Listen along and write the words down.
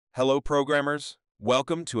Hello programmers,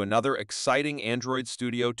 welcome to another exciting Android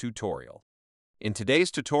Studio tutorial. In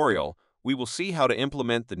today's tutorial, we will see how to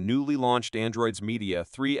implement the newly launched Android's Media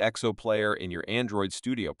 3 Exoplayer in your Android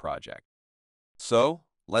Studio project. So,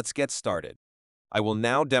 let's get started. I will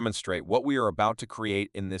now demonstrate what we are about to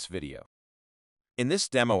create in this video. In this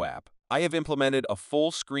demo app, I have implemented a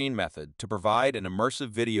full screen method to provide an immersive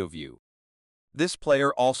video view. This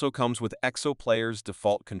player also comes with Exoplayer's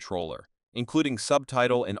default controller, including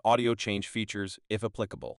subtitle and audio change features if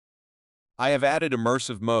applicable. I have added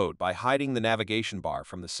immersive mode by hiding the navigation bar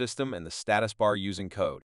from the system and the status bar using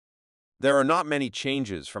code. There are not many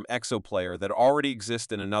changes from Exoplayer that already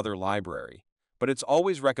exist in another library, but it's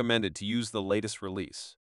always recommended to use the latest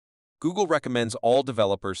release. Google recommends all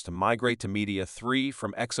developers to migrate to Media 3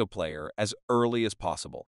 from Exoplayer as early as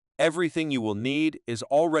possible. Everything you will need is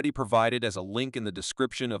already provided as a link in the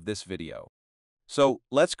description of this video. So,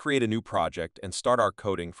 let's create a new project and start our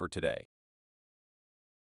coding for today.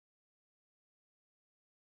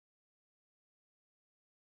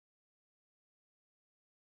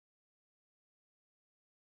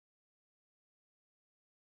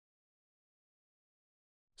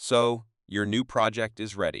 So, your new project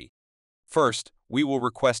is ready. First, we will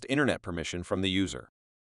request internet permission from the user.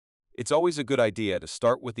 It's always a good idea to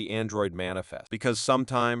start with the Android manifest because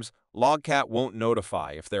sometimes Logcat won't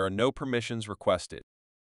notify if there are no permissions requested.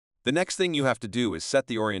 The next thing you have to do is set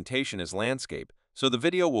the orientation as landscape so the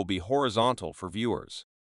video will be horizontal for viewers.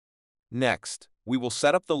 Next, we will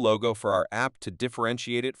set up the logo for our app to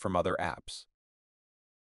differentiate it from other apps.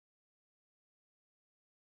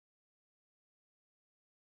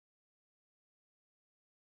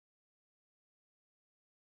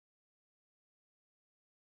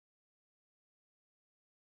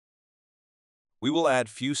 We will add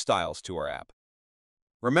few styles to our app.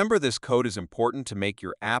 Remember, this code is important to make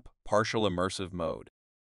your app partial immersive mode.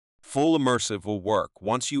 Full immersive will work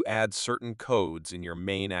once you add certain codes in your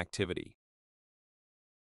main activity.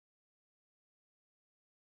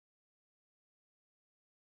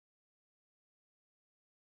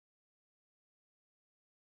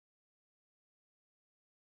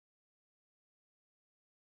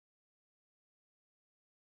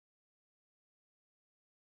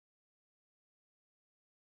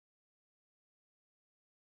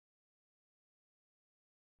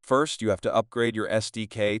 First, you have to upgrade your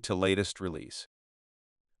SDK to latest release.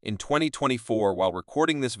 In 2024, while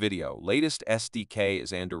recording this video, latest SDK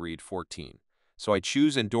is Android 14, so I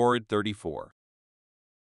choose Android 34.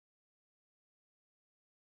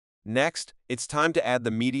 Next, it's time to add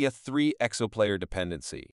the Media 3 Exoplayer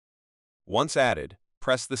dependency. Once added,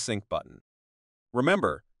 press the sync button.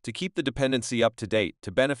 Remember to keep the dependency up to date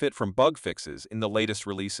to benefit from bug fixes in the latest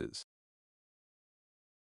releases.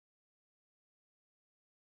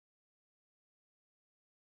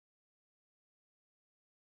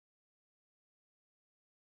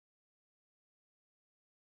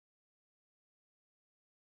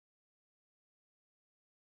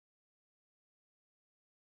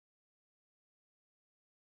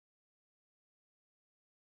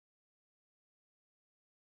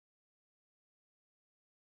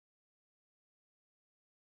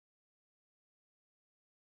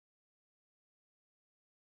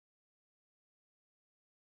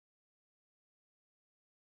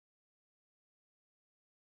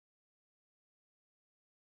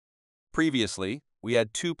 Previously, we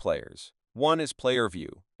had two players. One is player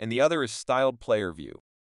view, and the other is styled player view.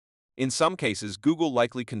 In some cases, Google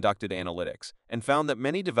likely conducted analytics and found that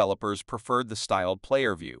many developers preferred the styled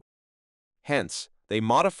player view. Hence, they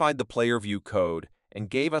modified the player view code and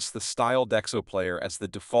gave us the styled Exoplayer as the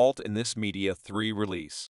default in this Media 3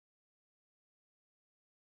 release.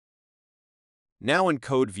 Now in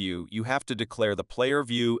code view, you have to declare the player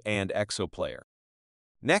view and Exoplayer.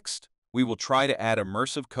 Next, we will try to add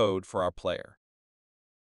immersive code for our player.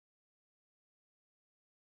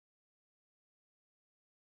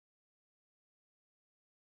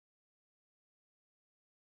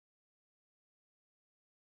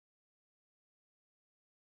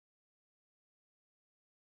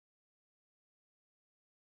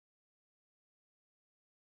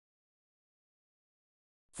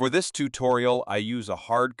 For this tutorial, I use a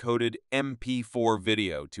hard-coded MP4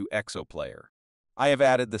 video to Exoplayer. I have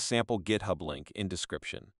added the sample GitHub link in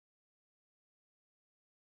description.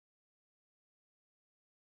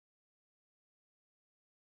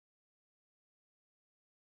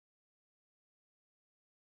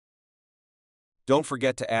 Don't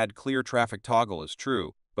forget to add clear traffic toggle as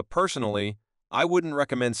true, but personally, I wouldn't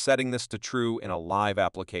recommend setting this to true in a live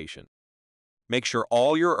application. Make sure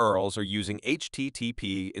all your URLs are using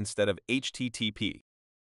HTTP instead of HTTP.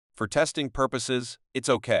 For testing purposes, it's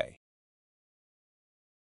okay.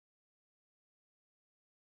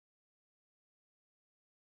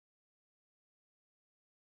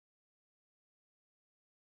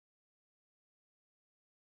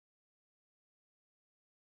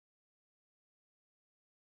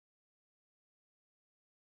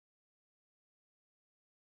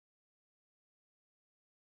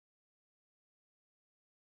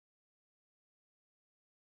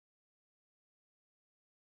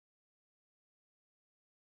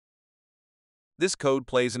 This code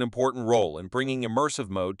plays an important role in bringing immersive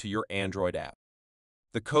mode to your Android app.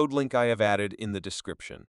 The code link I have added in the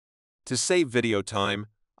description. To save video time,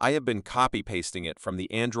 I have been copy-pasting it from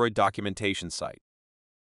the Android documentation site.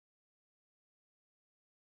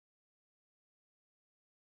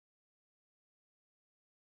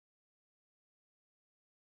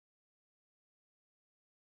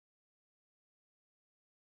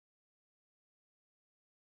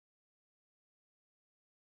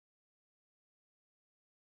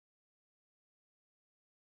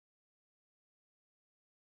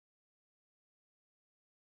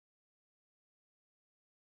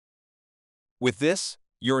 With this,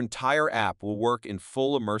 your entire app will work in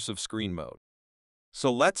full immersive screen mode.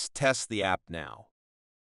 So let's test the app now.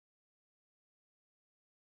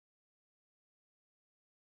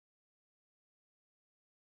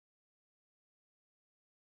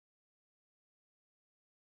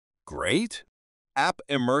 Great! App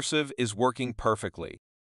Immersive is working perfectly.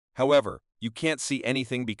 However, you can't see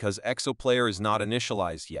anything because Exoplayer is not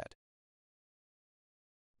initialized yet.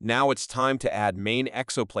 Now it's time to add main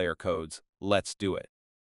Exoplayer codes. Let's do it.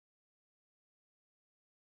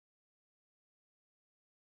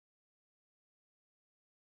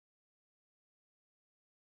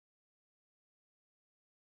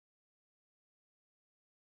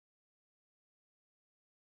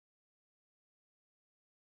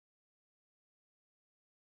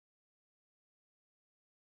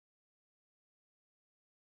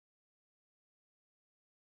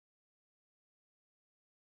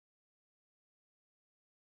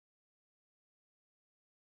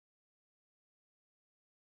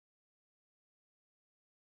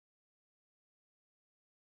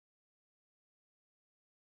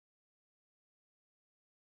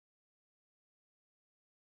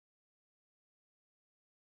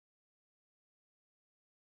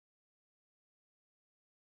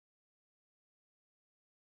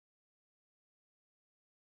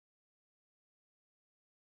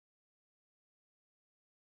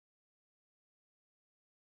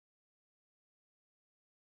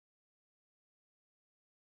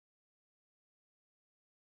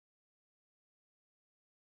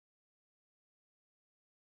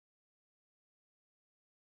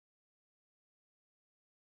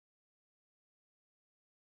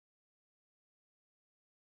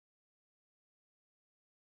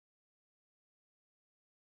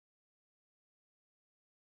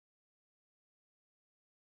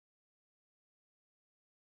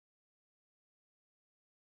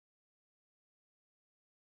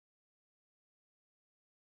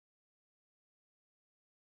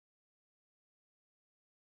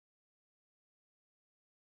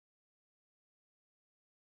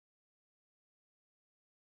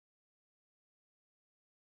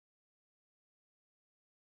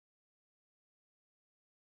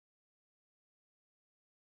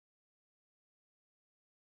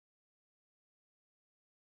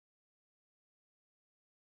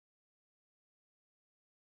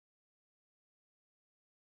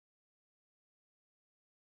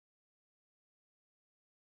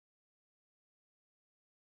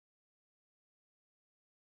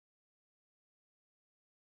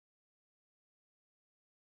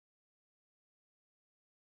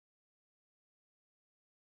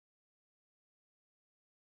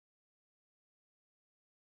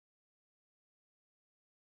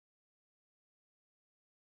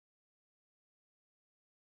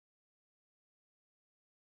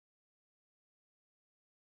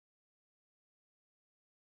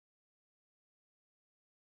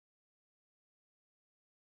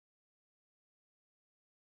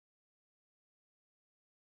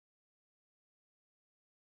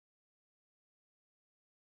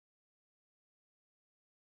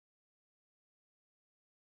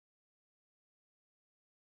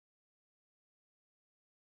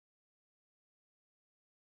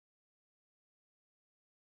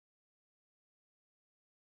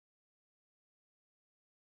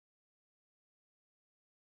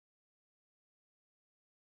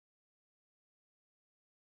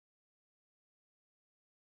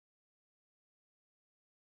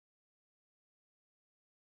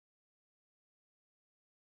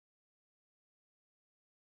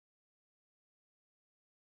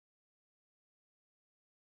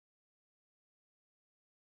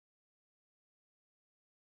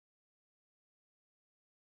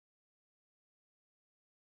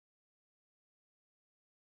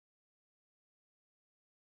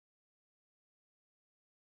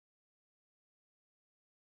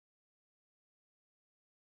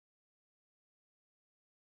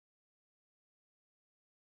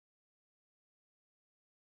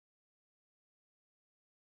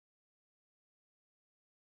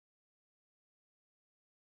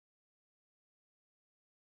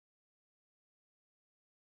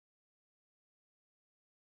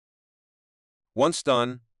 Once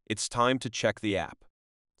done, it's time to check the app.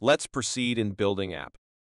 Let's proceed in building app.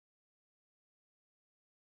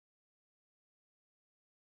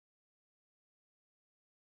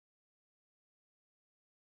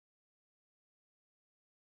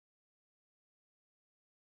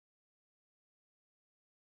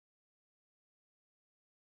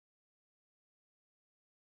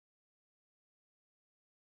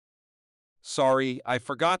 Sorry, I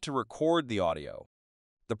forgot to record the audio.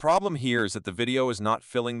 The problem here is that the video is not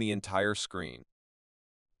filling the entire screen.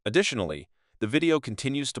 Additionally, the video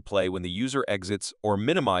continues to play when the user exits or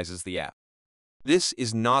minimizes the app. This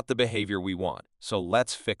is not the behavior we want, so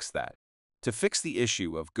let's fix that. To fix the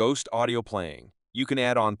issue of ghost audio playing, you can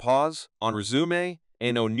add on pause, on resume,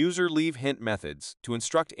 and on user leave hint methods to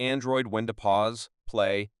instruct Android when to pause,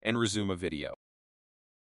 play, and resume a video.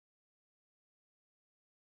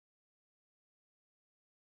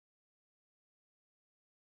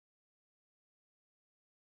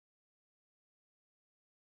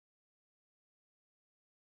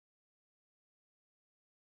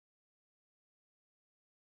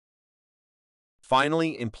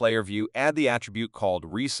 Finally, in Player View, add the attribute called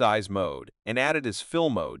Resize Mode and add it as Fill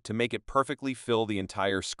Mode to make it perfectly fill the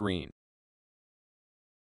entire screen.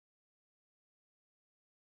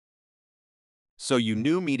 So your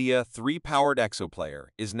new Media 3-powered Exoplayer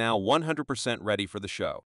is now 100% ready for the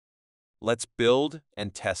show. Let's build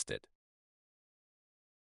and test it.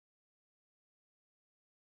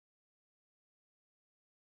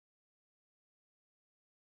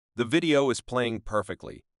 The video is playing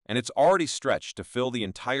perfectly, and it's already stretched to fill the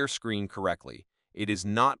entire screen correctly. It is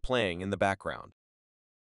not playing in the background.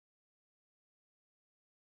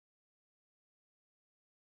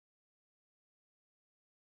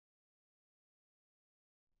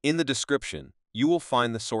 In the description, you will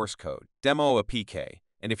find the source code, demo APK,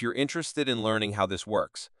 and if you're interested in learning how this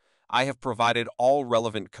works, I have provided all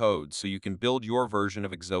relevant codes so you can build your version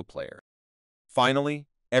of Exoplayer. Finally,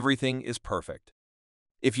 everything is perfect.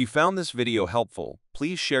 If you found this video helpful,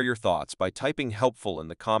 please share your thoughts by typing helpful in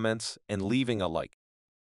the comments and leaving a like.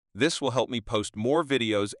 This will help me post more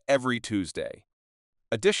videos every Tuesday.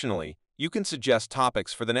 Additionally, you can suggest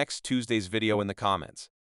topics for the next Tuesday's video in the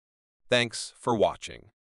comments. Thanks for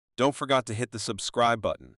watching. Don't forget to hit the subscribe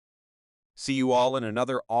button. See you all in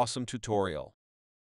another awesome tutorial.